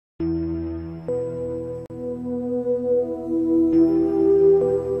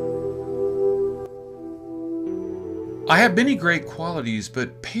I have many great qualities,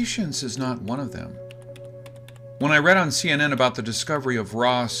 but patience is not one of them. When I read on CNN about the discovery of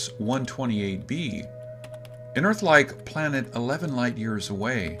Ross 128b, an Earth-like planet 11 light years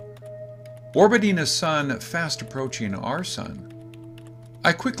away, orbiting a sun fast approaching our sun,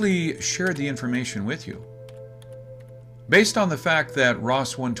 I quickly shared the information with you. Based on the fact that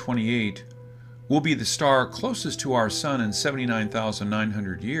Ross 128 will be the star closest to our sun in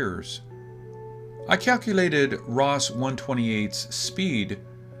 79,900 years, I calculated Ross 128's speed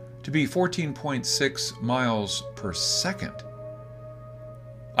to be 14.6 miles per second.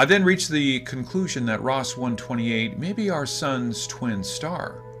 I then reached the conclusion that Ross 128 may be our sun's twin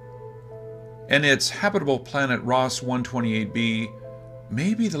star, and its habitable planet Ross 128b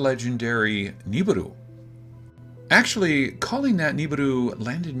may be the legendary Nibiru. Actually, calling that Nibiru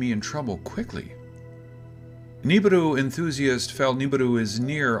landed me in trouble quickly. Nibiru enthusiasts felt Nibiru is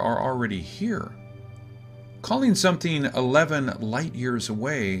near or already here. Calling something 11 light years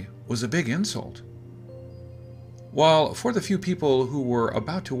away was a big insult. While for the few people who were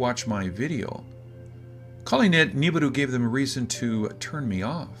about to watch my video, calling it Nibiru gave them a reason to turn me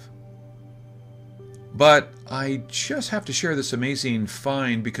off. But I just have to share this amazing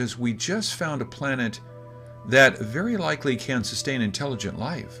find because we just found a planet that very likely can sustain intelligent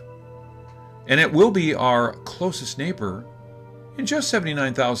life. And it will be our closest neighbor in just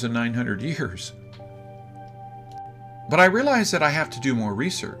 79,900 years. But I realized that I have to do more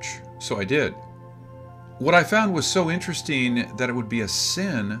research, so I did. What I found was so interesting that it would be a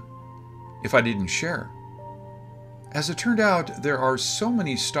sin if I didn't share. As it turned out, there are so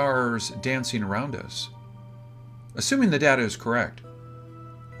many stars dancing around us. Assuming the data is correct,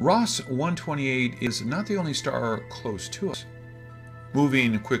 Ross 128 is not the only star close to us,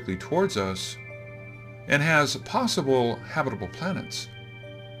 moving quickly towards us, and has possible habitable planets.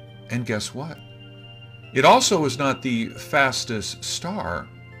 And guess what? It also is not the fastest star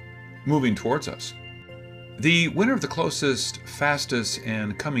moving towards us. The winner of the closest, fastest,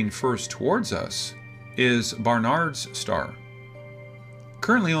 and coming first towards us is Barnard's star,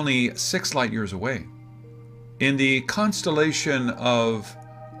 currently only 6 light years away, in the constellation of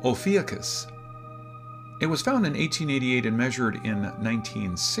Ophiuchus. It was found in 1888 and measured in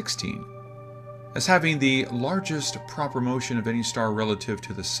 1916 as having the largest proper motion of any star relative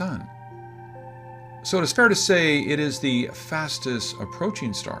to the Sun. So it is fair to say it is the fastest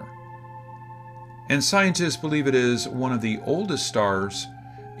approaching star. And scientists believe it is one of the oldest stars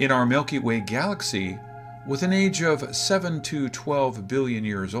in our Milky Way galaxy, with an age of 7 to 12 billion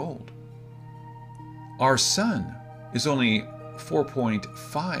years old. Our Sun is only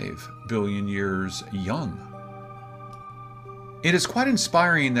 4.5 billion years young. It is quite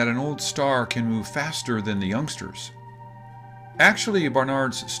inspiring that an old star can move faster than the youngsters. Actually,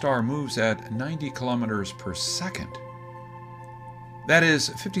 Barnard's star moves at 90 kilometers per second. That is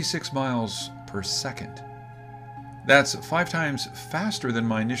 56 miles per second. That's 5 times faster than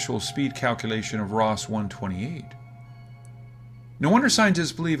my initial speed calculation of Ross 128. No wonder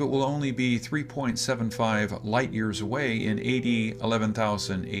scientists believe it will only be 3.75 light years away in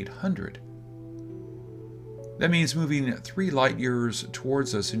 11,800. That means moving 3 light years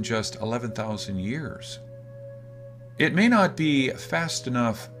towards us in just 11,000 years. It may not be fast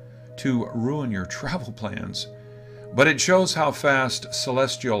enough to ruin your travel plans, but it shows how fast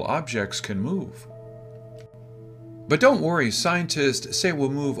celestial objects can move. But don't worry, scientists say it will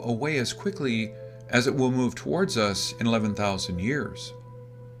move away as quickly as it will move towards us in 11,000 years.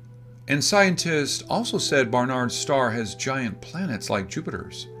 And scientists also said Barnard's star has giant planets like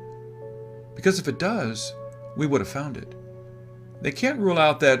Jupiter's, because if it does, we would have found it. They can't rule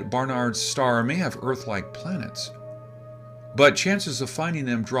out that Barnard's star may have Earth-like planets, but chances of finding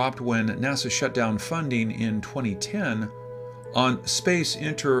them dropped when NASA shut down funding in 2010 on space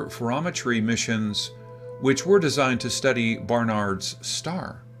interferometry missions which were designed to study Barnard's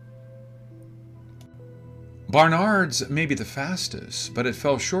star. Barnard's may be the fastest, but it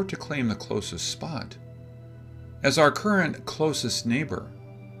fell short to claim the closest spot. As our current closest neighbor,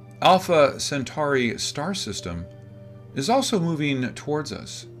 Alpha Centauri star system is also moving towards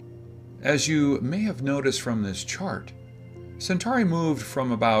us. As you may have noticed from this chart, Centauri moved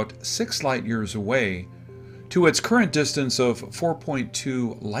from about 6 light years away to its current distance of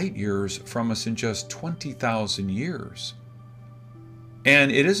 4.2 light years from us in just 20,000 years.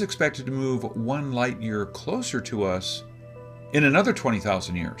 And it is expected to move 1 light year closer to us in another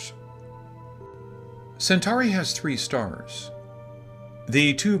 20,000 years. Centauri has 3 stars.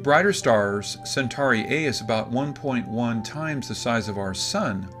 The 2 brighter stars, Centauri A is about 1.1 times the size of our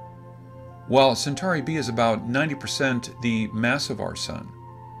Sun, while Centauri B is about 90% the mass of our Sun.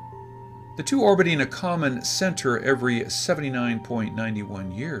 the two orbiting a common center every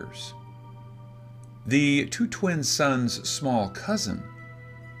 79.91 years. The two twin suns' small cousin,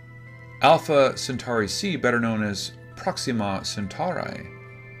 Alpha Centauri C, better known as Proxima Centauri,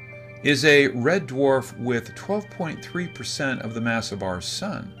 is a red dwarf with 12.3% of the mass of our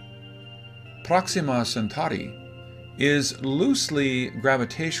Sun. Proxima Centauri is loosely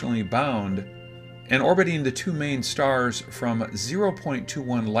gravitationally bound and orbiting the two main stars from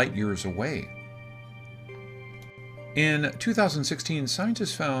 0.21 light-years away. In 2016,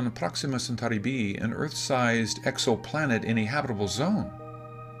 scientists found Proxima Centauri b, an Earth-sized exoplanet in a habitable zone.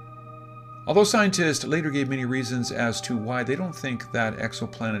 Although scientists later gave many reasons as to why they don't think that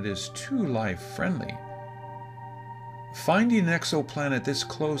exoplanet is too life-friendly, finding an exoplanet this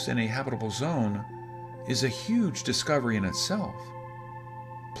close in a habitable zone is a huge discovery in itself.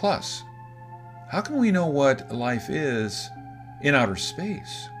 Plus, how can we know what life is in outer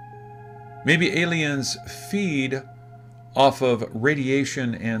space? Maybe aliens feed off of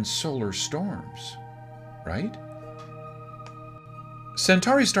radiation and solar storms, right?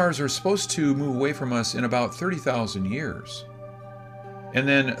 Centauri stars are supposed to move away from us in about 30,000 years. And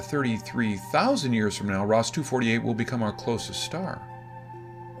then 33,000 years from now, Ross 248 will become our closest star.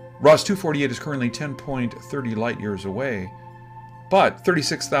 Ross 248 is currently 10.30 light-years away, but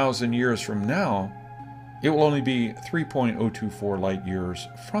 36,000 years from now, it will only be 3.024 light-years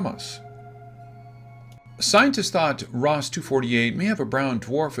from us. Scientists thought Ross 248 may have a brown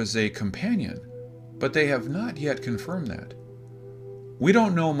dwarf as a companion, but they have not yet confirmed that. We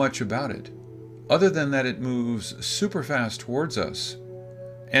don't know much about it, other than that it moves super fast towards us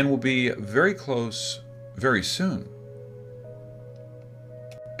and will be very close very soon.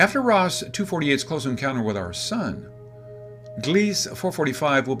 After Ross 248's close encounter with our Sun, Gliese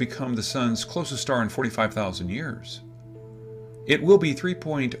 445 will become the Sun's closest star in 45,000 years. It will be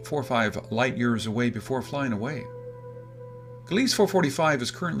 3.45 light-years away before flying away. Gliese 445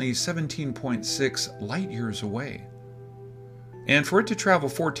 is currently 17.6 light-years away. And for it to travel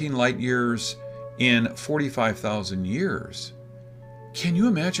 14 light-years in 45,000 years, can you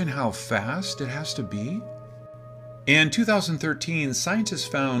imagine how fast it has to be? In 2013, scientists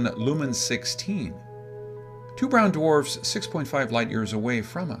found Lumen 16, two brown dwarfs 6.5 light-years away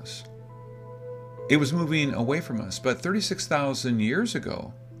from us. It was moving away from us, but 36,000 years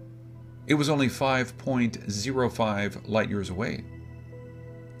ago, it was only 5.05 light-years away.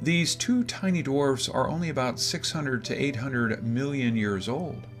 These two tiny dwarfs are only about 600 to 800 million years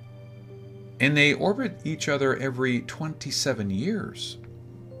old, and they orbit each other every 27 years.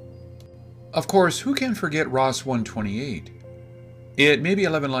 Of course, who can forget Ross 128? It may be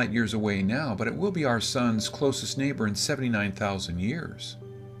 11 light-years away now, but it will be our Sun's closest neighbor in 79,000 years.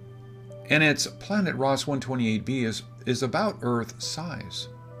 And its planet Ross 128b is about Earth size,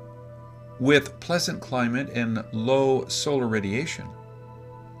 with pleasant climate and low solar radiation.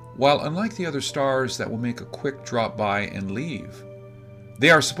 While unlike the other stars that will make a quick drop by and leave, they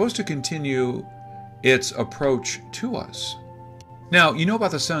are supposed to continue its approach to us. Now, you know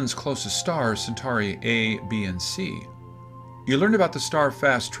about the Sun's closest stars, Centauri A, B, and C. You learned about the star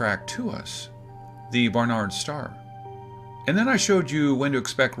fast track to us, the Barnard star. And then I showed you when to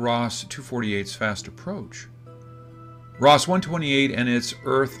expect Ross 248's fast approach. Ross 128 and its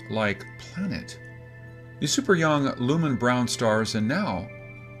Earth-like planet, the super young Lumen brown stars, and now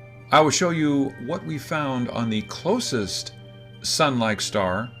I will show you what we found on the closest Sun-like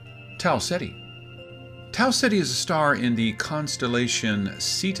star, Tau Ceti. Tau Ceti is a star in the constellation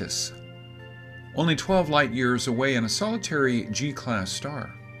Cetus, only 12 light-years away and a solitary G-class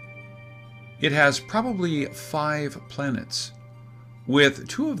star. It has probably 5 planets, with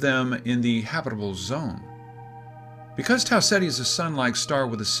 2 of them in the habitable zone. Because Tau Ceti is a Sun-like star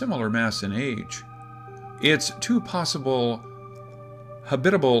with a similar mass and age, its 2 possible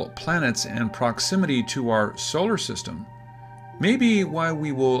habitable planets and proximity to our solar system may be why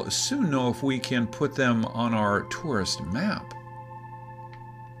we will soon know if we can put them on our tourist map.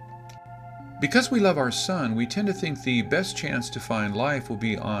 Because we love our Sun, we tend to think the best chance to find life will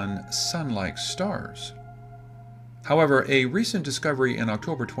be on Sun-like stars. However, a recent discovery in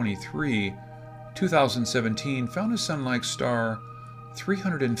October 23, 2017 found a Sun-like star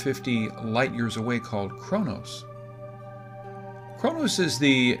 350 light-years away called Kronos. Kronos is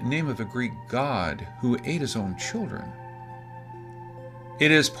the name of a Greek god who ate his own children. It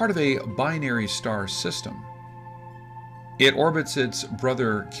is part of a binary star system. It orbits its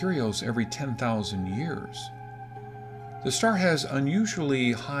brother Kyrios every 10,000 years. The star has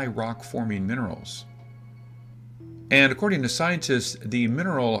unusually high rock-forming minerals. And according to scientists, the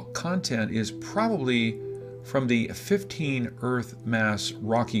mineral content is probably from the 15 Earth mass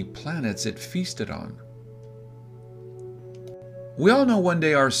rocky planets it feasted on. We all know one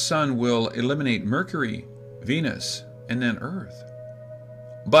day our sun will eliminate Mercury, Venus, and then Earth.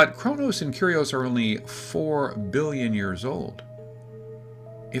 But Kronos and Kyrios are only 4 billion years old.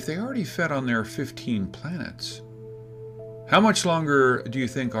 If they already fed on their 15 planets, how much longer do you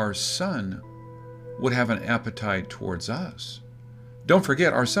think our sun would have an appetite towards us? Don't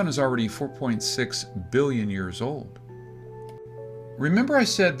forget, our sun is already 4.6 billion years old. Remember I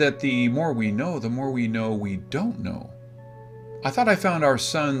said that the more we know we don't know. I thought I found our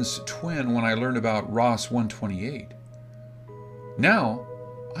sun's twin when I learned about Ross 128. Now,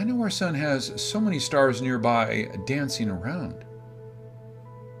 I know our sun has so many stars nearby dancing around.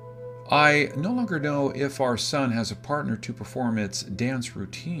 I no longer know if our sun has a partner to perform its dance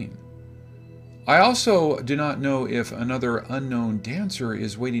routine. I also do not know if another unknown dancer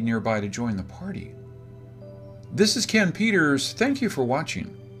is waiting nearby to join the party. This is Ken Peters. Thank you for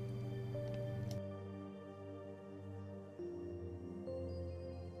watching.